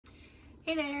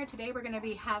Hey there, today we're going to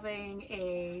be having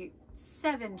a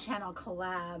 7-channel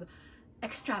collab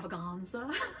extravaganza.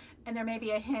 And there may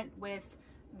be a hint with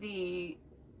the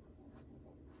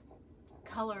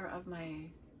color of my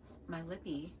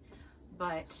lippy,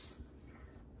 but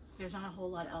there's not a whole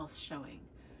lot else showing.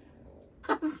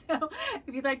 So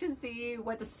if you'd like to see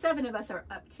what the 7 of us are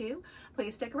up to,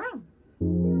 please stick around.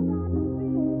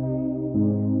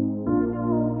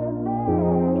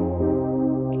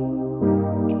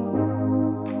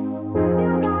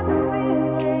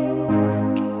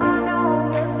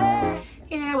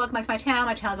 Welcome back to my channel.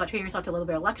 My channel is about treating yourself to a little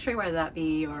bit of luxury, whether that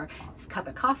be your cup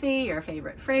of coffee, your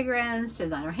favorite fragrance,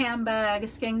 designer handbag,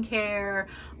 skincare,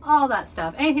 all that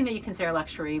stuff. Anything that you consider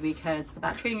luxury, because it's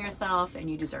about treating yourself and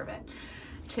you deserve it.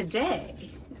 Today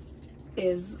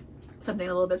is something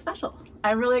a little bit special.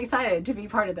 I'm really excited to be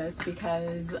part of this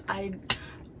because I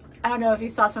don't know if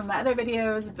you saw some of my other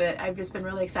videos, but I've just been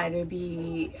really excited to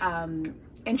be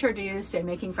introduced and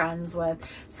making friends with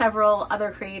several other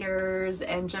creators,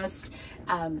 and just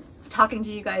talking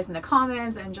to you guys in the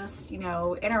comments, and just, you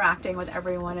know, interacting with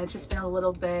everyone. It's just been a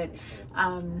little bit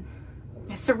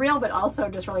surreal, but also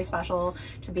just really special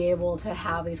to be able to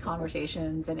have these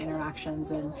conversations and interactions,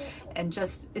 and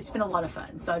just, it's been a lot of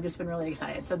fun. So I've just been really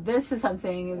excited. So this is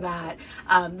something that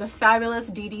the fabulous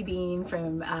DeeDee Bean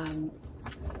from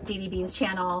DeeDee Bean's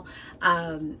channel,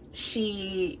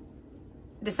 she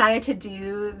decided to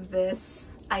do this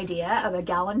idea of a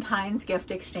Galentine's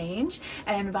gift exchange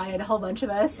and invited a whole bunch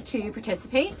of us to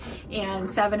participate, and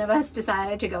 7 of us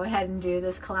decided to go ahead and do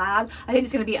this collab. I think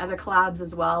there's going to be other collabs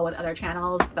as well with other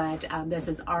channels, but this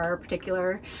is our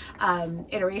particular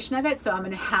iteration of it. So I'm going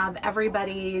to have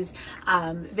everybody's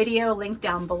video linked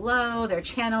down below, their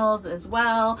channels as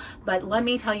well. But let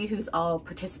me tell you who's all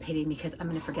participating, because I'm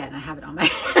going to forget, and I have it on my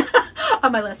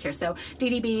on my list here. So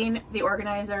DeeDee Bean, the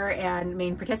organizer and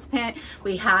main participant.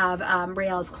 We have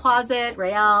Rael's Closet,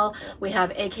 Rael. We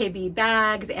have AKB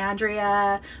Bags,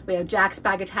 Andrea. We have Jack's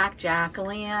Bag Attack,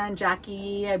 Jacqueline,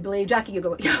 Jackie. I believe Jackie, you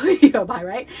go by,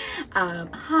 right?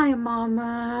 Hi,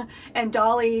 Mama. And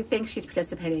Dolly thinks she's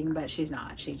participating, but she's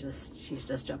not. She's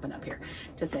just jumping up here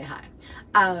to say hi.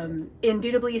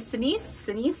 Indubitablysenise.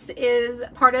 Senise is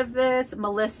part of this.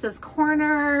 Melissa's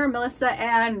Corner, Melissa,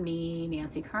 and me,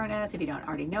 Nancy Karnas. If you don't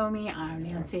already know me, I'm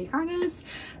Nancy Karnas.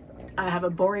 I have a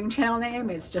boring channel name.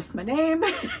 It's just my name.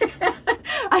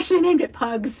 I should have named it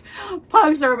Pugs.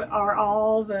 Pugs are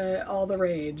all the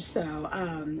rage. So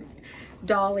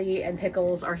Dolly and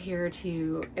Pickles are here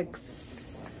to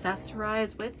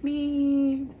accessorize with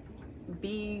me,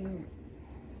 be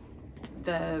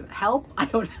the help. I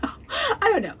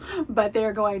don't know, but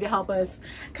they're going to help us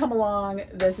come along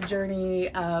this journey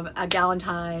of a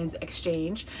Galentine's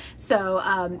exchange. So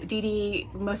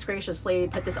DeeDee most graciously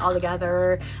put this all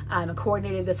together,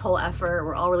 coordinated this whole effort.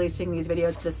 We're all releasing these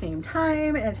videos at the same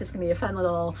time, and it's just gonna be a fun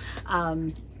little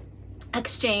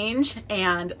exchange.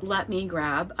 And let me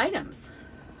grab items.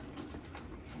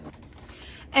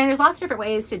 And there's lots of different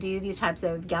ways to do these types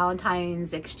of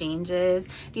Galentine's exchanges.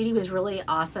 DeeDee was really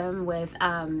awesome with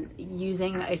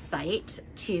using a site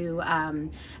to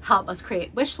help us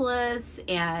create wish lists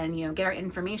and, you know, get our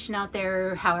information out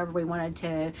there however we wanted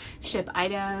to ship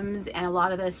items. And a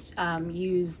lot of us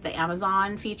use the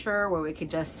Amazon feature where we could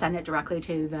just send it directly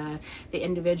to the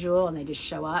individual and they just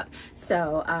show up.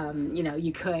 So, you know,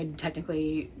 you could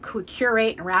technically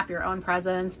curate and wrap your own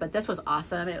presents, but this was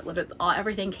awesome. It literally,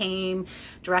 everything came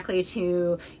directly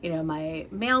to, you know, my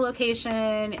mail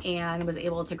location, and was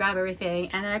able to grab everything.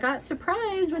 And then I got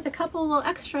surprised with a couple little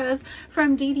extras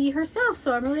from DeeDee herself.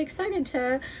 So I'm really excited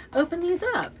to open these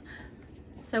up.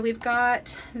 So we've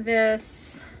got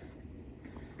this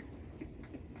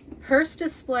purse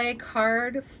display,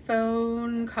 card,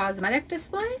 phone, cosmetic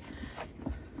display.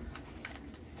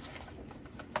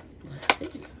 Let's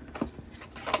see.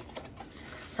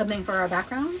 Something for our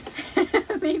backgrounds,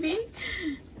 maybe.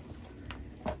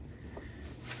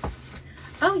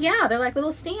 Oh yeah, they're like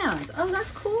little stands. Oh,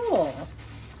 that's cool.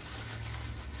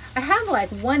 I have like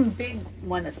one big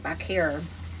one that's back here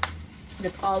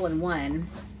that's all in one.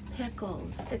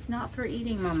 Pickles. It's not for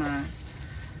eating, Mama.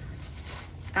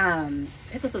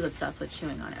 Pickles is obsessed with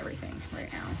chewing on everything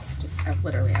right now. Just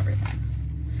literally everything.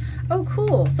 Oh,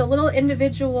 cool. So little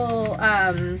individual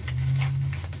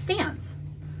stands.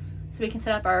 So we can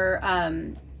set up our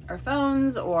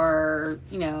phones, or,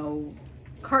 you know,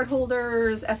 card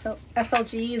holders,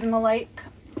 SLGs and the like.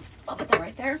 I'll put that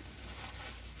right there.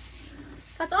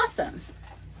 That's awesome.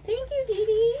 Thank you,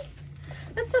 DeeDee.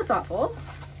 That's so thoughtful.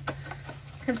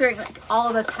 Considering like all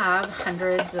of us have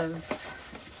hundreds of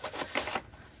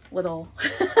little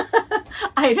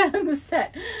items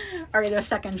that are either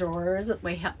stuck in drawers. That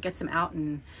way gets them out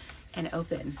and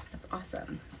open. That's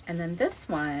awesome. And then this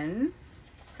one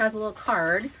has a little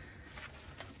card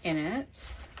in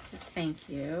it. It says thank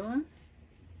you.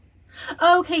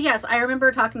 Okay, yes, I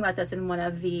remember talking about this in one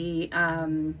of the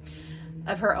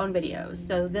of her own videos.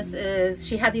 So this is,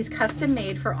 she had these custom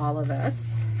made for all of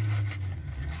us.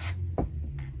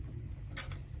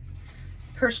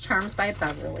 Purse Charms by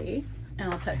Beverly,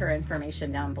 and I'll put her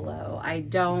information down below. I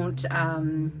don't,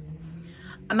 I'm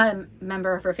not a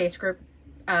member of her Facebook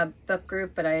book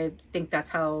group, but I think that's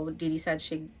how DeeDee said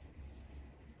she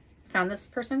found this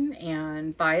person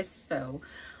and buys, so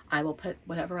I will put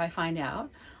whatever I find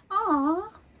out. Aw,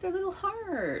 they're little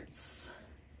hearts.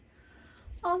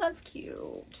 Oh, that's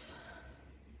cute.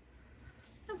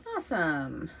 That's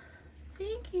awesome.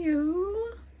 Thank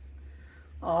you.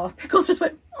 Oh, Pickles just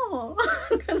went, oh,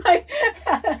 because I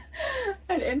had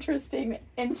an interesting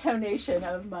intonation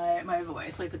of my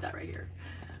voice. Let me put that right here.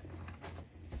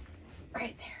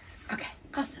 Right there. Okay,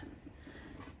 awesome.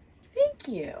 Thank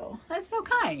you. That's so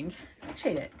kind.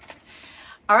 Appreciate it.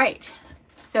 All right.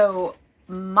 So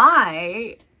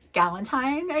my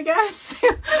Galentine, I guess,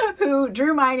 who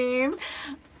drew my name,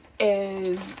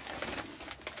 is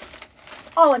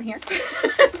all in here.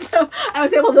 So I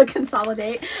was able to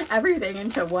consolidate everything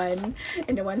into one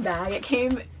bag. It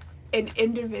came in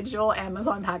individual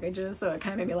Amazon packages, so it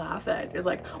kind of made me laugh that it was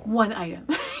like one item,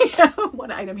 you know, one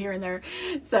item here and there.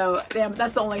 So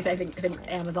that's the only thing I think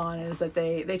Amazon is, that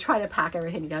they try to pack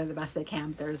everything together the best they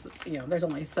can. There's, you know, there's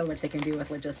only so much they can do with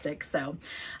logistics. So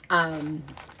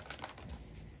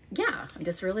yeah, I'm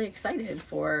just really excited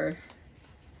for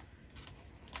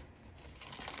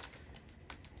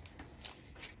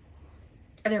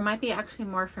there might be actually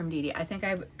more from DeeDee. I think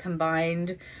I've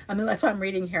combined, I mean, that's what I'm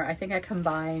reading here. I think I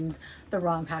combined the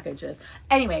wrong packages.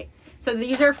 Anyway, so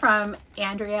these are from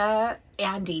Andrea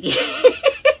and DeeDee.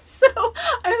 So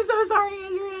I'm so sorry,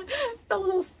 Andrea. The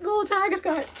little tag has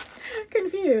got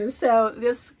confused. So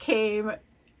this came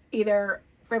either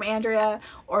from Andrea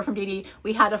or from DeeDee.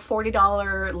 We had a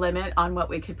 $40 limit on what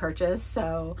we could purchase,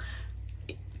 so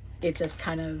it just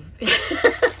kind of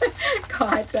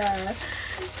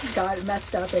got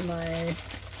messed up in my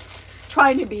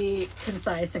trying to be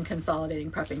concise and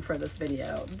consolidating prepping for this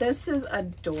video. This is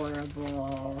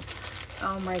adorable.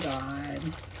 Oh my god.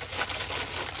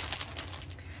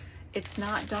 It's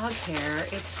not dog hair,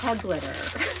 it's pug glitter.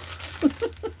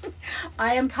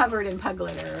 I am covered in pug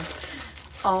glitter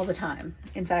all the time.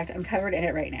 In fact, I'm covered in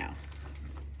it right now.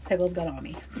 Pickles got on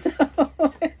me. So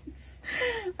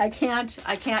I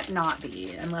can't not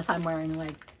be, unless I'm wearing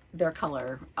like their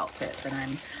color outfit,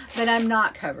 then I'm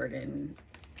not covered in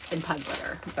pug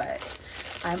glitter, but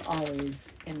I'm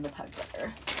always in the pug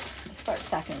glitter. I start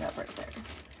stacking it up right there.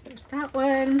 There's that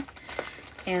one.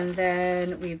 And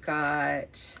then we've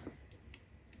got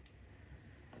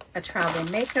a travel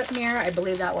makeup mirror. I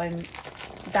believe that one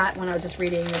I was just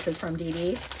reading, this is from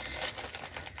DeeDee.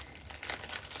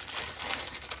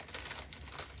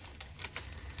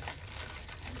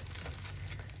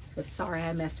 So sorry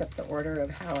I messed up the order of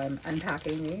how I'm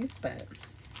unpacking these, but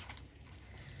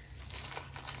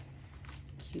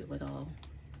cute little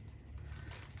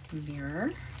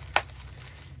mirror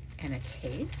and a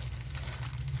case.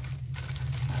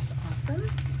 That's awesome.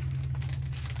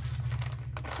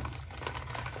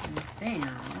 And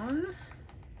then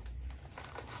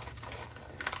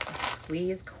a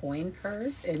squeeze coin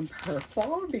purse in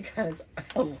purple, because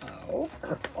hello,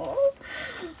 purple.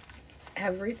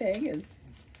 Everything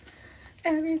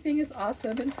is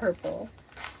awesome in purple.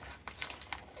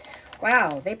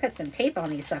 Wow, they put some tape on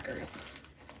these suckers.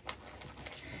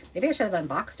 Maybe I should have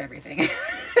unboxed everything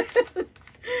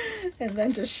and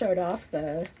then just showed off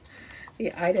the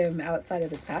item outside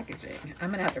of its packaging.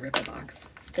 I'm gonna have to rip the box.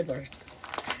 Good lord.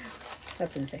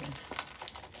 That's insane.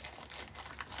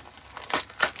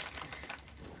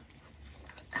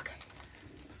 Okay.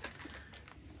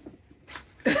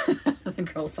 The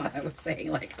girls thought I was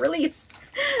saying like, release.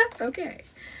 Okay.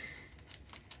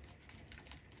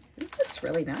 This looks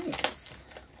really nice.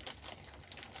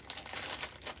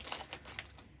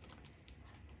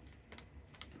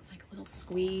 It's like a little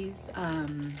squeeze.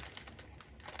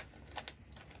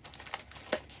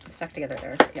 Stuck together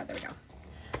there. Yeah, there we go.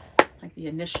 Like the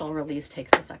initial release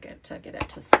takes a second to get it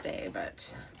to stay,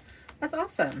 but that's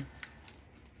awesome.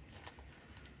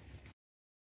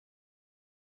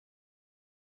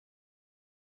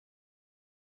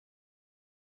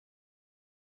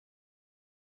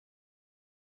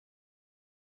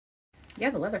 Yeah,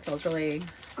 the leather feels really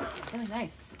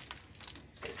nice.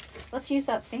 Let's use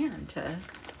that stand to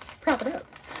prop it up.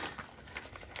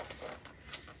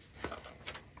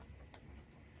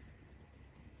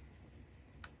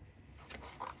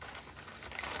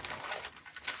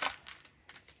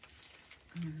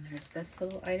 And there's this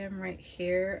little item right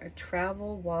here, a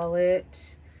travel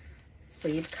wallet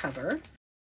sleeve cover.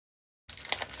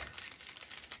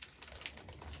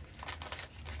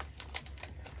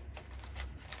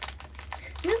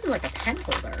 This is like a pen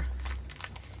holder.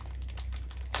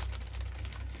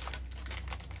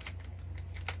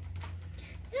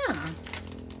 Yeah,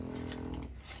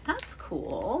 that's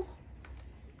cool.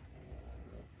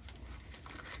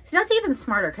 See, that's even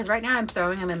smarter because right now I'm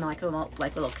throwing them in like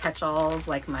little catch-alls,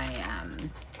 like my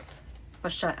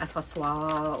pochette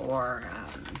accessoire or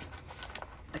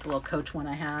like a little Coach one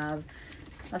I have.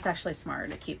 That's actually smarter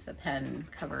to keep the pen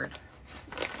covered.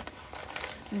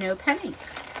 No pen ink.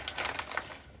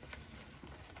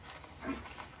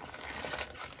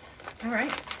 All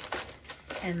right,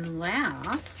 and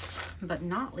last but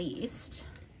not least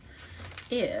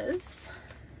is,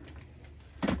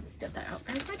 get that out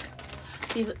very quick,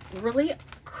 these really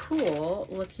cool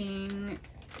looking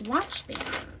watch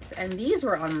bands, and these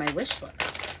were on my wish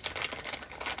list.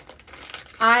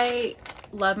 I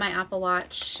love my Apple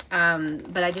Watch,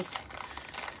 but I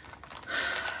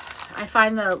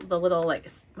find the little, like,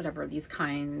 whatever these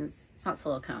kinds, it's not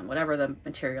silicone, whatever the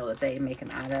material that they make them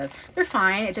out of, they're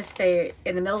fine. It just, in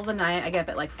the middle of the night, I get up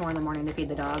at like 4 in the morning to feed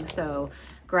the dog, so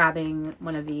grabbing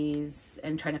one of these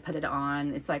and trying to put it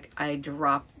on, it's like I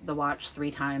drop the watch 3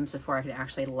 times before I could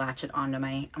actually latch it onto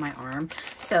my arm.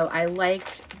 So I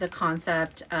liked the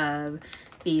concept of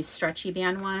these stretchy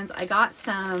band ones. I got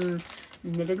some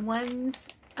knitted ones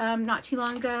not too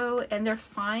long ago, and they're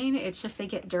fine. It's just they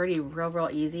get dirty real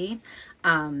easy.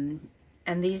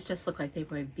 And these just look like they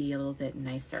would be a little bit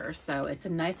nicer. So it's a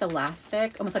nice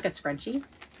elastic, almost like a scrunchie.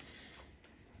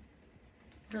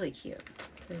 Really cute.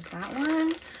 So there's that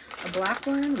one, a black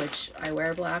one, which I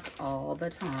wear black all the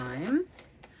time,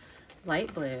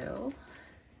 light blue,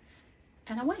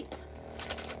 and a white.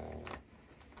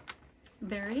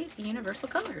 Very universal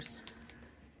colors.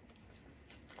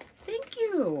 Thank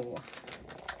you.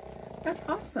 That's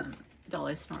awesome.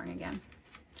 Dolly's snoring again.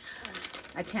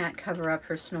 I can't cover up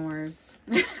her snores.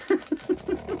 I'm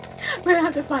gonna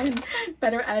have to find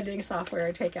better editing software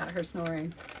to take out her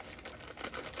snoring.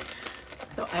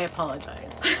 So I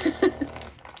apologize.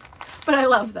 But I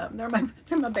love them. They're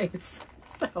my babes.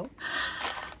 So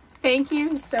thank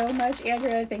you so much,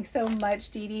 Andrea. Thanks so much,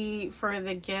 DeeDee, for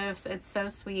the gifts. It's so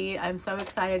sweet. I'm so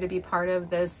excited to be part of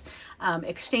this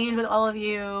exchange with all of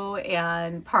you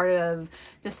and part of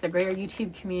the greater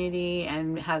YouTube community,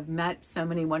 and have met so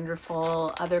many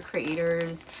wonderful other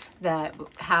creators that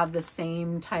have the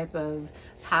same type of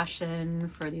passion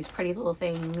for these pretty little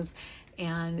things.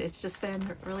 And it's just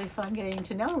been really fun getting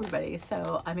to know everybody.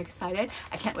 So I'm excited.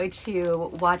 I can't wait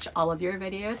to watch all of your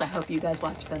videos. I hope you guys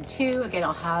watch them too. Again,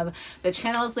 I'll have the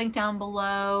channels linked down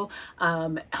below.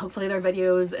 Hopefully their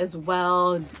videos as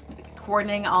well.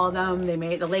 Coordinating all of them.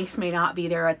 The links may not be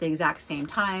there at the exact same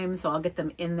time, so I'll get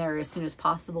them in there as soon as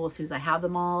possible, as soon as I have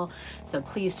them all. So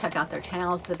please check out their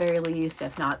channels at the very least,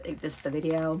 if not just the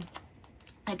video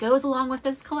that goes along with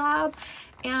this collab,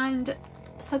 and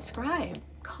subscribe,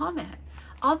 comment,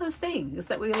 all those things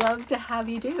that we love to have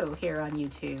you do here on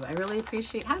YouTube. I really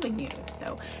appreciate having you.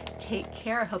 So take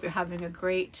care. I hope you're having a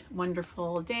great,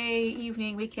 wonderful day,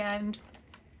 evening, weekend,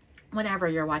 whenever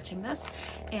you're watching this.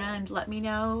 And let me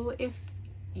know if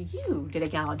you did a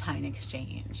Galentine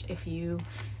exchange.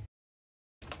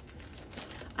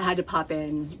 I had to pop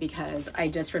in because I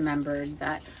just remembered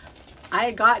that I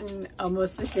had gotten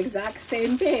almost this exact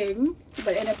same thing,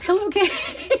 but in a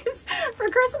pillowcase for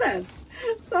Christmas.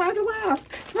 So I had to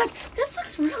laugh. I'm like, this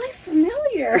looks really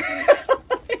familiar.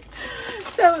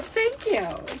 So thank you.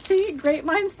 See, great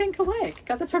minds think alike.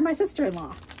 Got this from my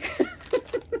sister-in-law.